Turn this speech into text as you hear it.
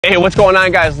Hey, what's going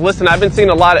on, guys? Listen, I've been seeing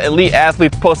a lot of elite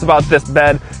athletes post about this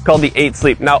bed called the 8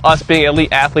 Sleep. Now, us being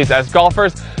elite athletes as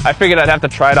golfers, I figured I'd have to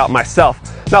try it out myself.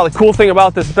 Now, the cool thing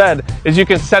about this bed is you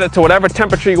can set it to whatever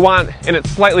temperature you want, and it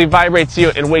slightly vibrates you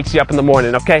and wakes you up in the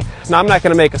morning, okay? Now, I'm not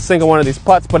gonna make a single one of these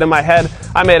putts, but in my head,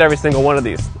 I made every single one of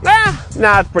these.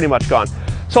 It's pretty much gone.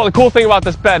 So the cool thing about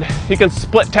this bed, you can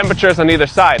split temperatures on either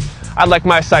side. I like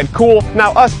my side cool.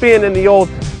 Now, us being in the old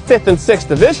 5th and 6th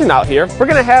division out here, we're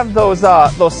gonna have those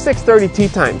 6:30 tee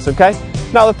times, okay?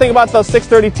 Now the thing about those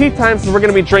 6:30 tee times is we're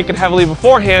gonna be drinking heavily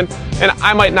beforehand, and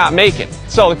I might not make it.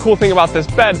 So the cool thing about this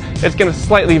bed, it's gonna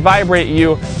slightly vibrate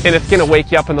you, and it's gonna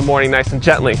wake you up in the morning nice and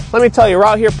gently. Let me tell you, we're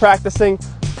out here practicing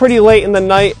pretty late in the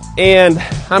night, and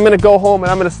I'm gonna go home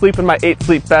and I'm gonna sleep in my 8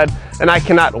 Sleep bed, and I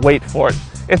cannot wait for it.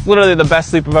 It's literally the best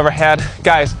sleep I've ever had.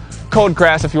 Guys, code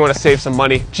GRASS if you wanna save some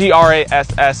money.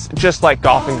 GRASS, just like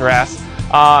golf and grass.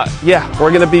 Yeah,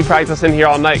 we're gonna be practicing here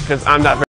all night because I'm not very